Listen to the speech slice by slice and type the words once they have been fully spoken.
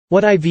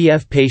What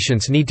IVF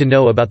patients need to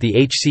know about the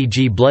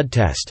HCG blood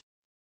test.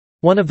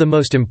 One of the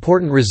most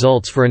important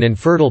results for an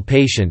infertile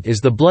patient is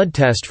the blood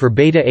test for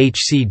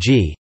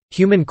beta-HCG,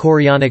 human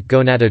chorionic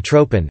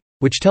gonadotropin,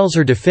 which tells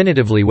her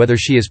definitively whether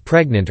she is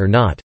pregnant or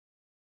not.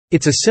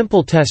 It's a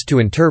simple test to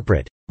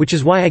interpret, which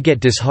is why I get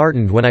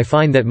disheartened when I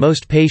find that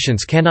most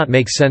patients cannot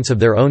make sense of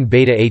their own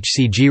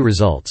beta-HCG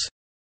results.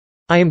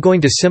 I am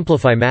going to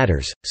simplify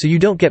matters, so you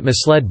don't get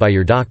misled by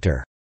your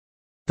doctor.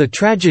 The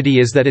tragedy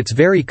is that it's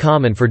very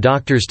common for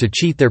doctors to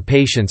cheat their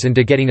patients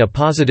into getting a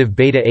positive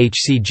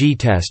beta-HCG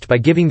test by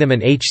giving them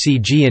an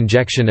HCG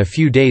injection a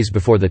few days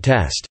before the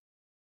test.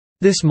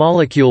 This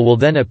molecule will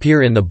then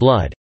appear in the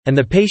blood, and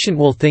the patient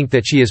will think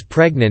that she is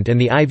pregnant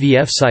and the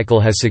IVF cycle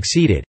has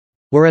succeeded,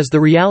 whereas the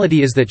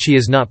reality is that she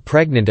is not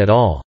pregnant at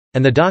all,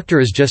 and the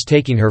doctor is just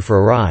taking her for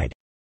a ride.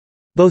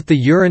 Both the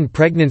urine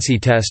pregnancy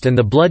test and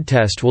the blood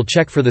test will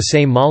check for the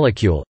same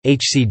molecule,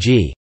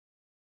 HCG.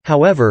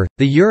 However,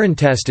 the urine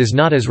test is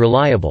not as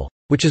reliable,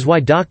 which is why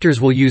doctors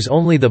will use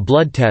only the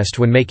blood test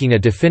when making a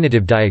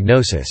definitive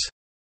diagnosis.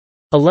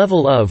 A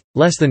level of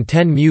less than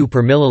 10 μ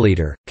per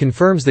milliliter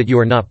confirms that you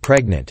are not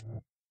pregnant.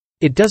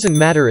 It doesn't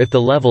matter if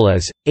the level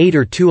is 8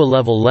 or 2. A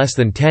level less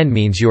than 10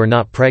 means you are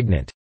not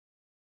pregnant.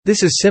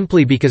 This is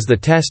simply because the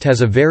test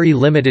has a very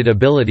limited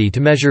ability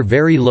to measure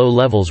very low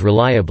levels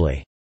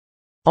reliably.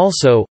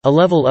 Also, a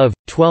level of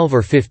 12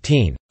 or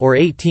 15, or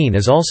 18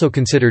 is also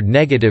considered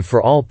negative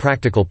for all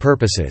practical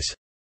purposes.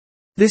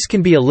 This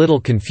can be a little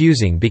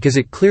confusing because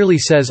it clearly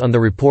says on the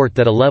report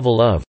that a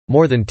level of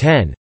more than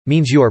 10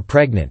 means you are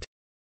pregnant.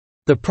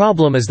 The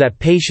problem is that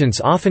patients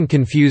often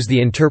confuse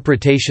the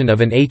interpretation of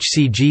an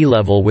HCG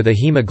level with a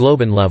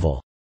hemoglobin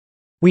level.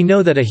 We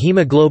know that a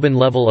hemoglobin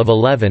level of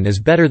 11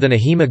 is better than a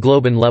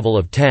hemoglobin level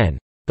of 10.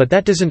 But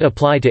that doesn't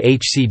apply to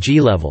HCG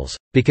levels,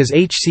 because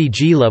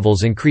HCG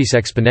levels increase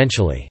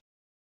exponentially.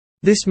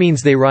 This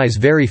means they rise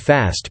very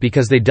fast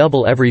because they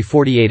double every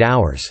 48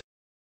 hours.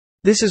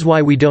 This is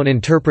why we don't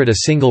interpret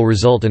a single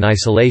result in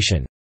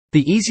isolation.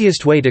 The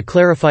easiest way to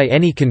clarify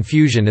any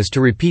confusion is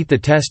to repeat the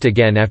test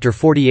again after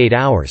 48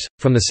 hours,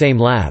 from the same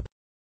lab.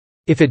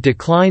 If it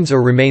declines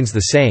or remains the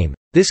same,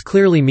 this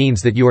clearly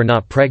means that you are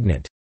not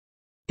pregnant.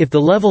 If the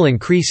level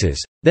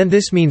increases, then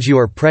this means you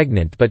are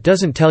pregnant but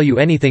doesn't tell you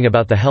anything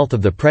about the health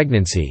of the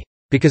pregnancy,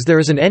 because there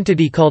is an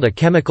entity called a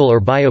chemical or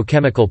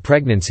biochemical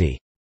pregnancy,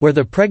 where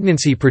the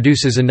pregnancy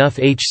produces enough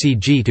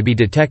HCG to be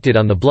detected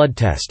on the blood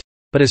test,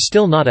 but is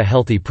still not a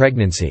healthy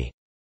pregnancy.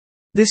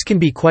 This can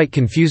be quite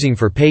confusing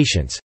for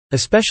patients,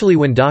 especially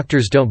when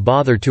doctors don't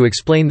bother to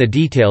explain the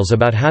details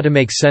about how to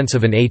make sense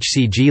of an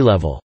HCG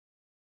level.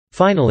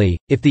 Finally,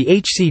 if the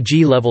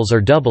HCG levels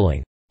are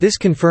doubling, this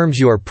confirms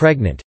you are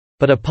pregnant.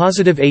 But a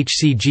positive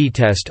HCG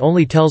test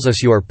only tells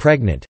us you are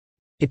pregnant.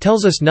 It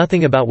tells us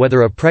nothing about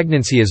whether a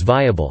pregnancy is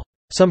viable,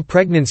 some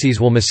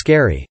pregnancies will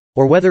miscarry,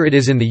 or whether it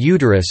is in the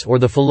uterus or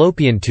the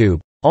fallopian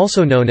tube,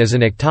 also known as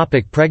an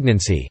ectopic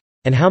pregnancy,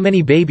 and how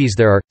many babies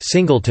there are,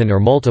 singleton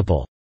or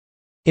multiple.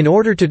 In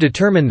order to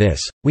determine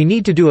this, we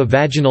need to do a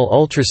vaginal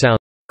ultrasound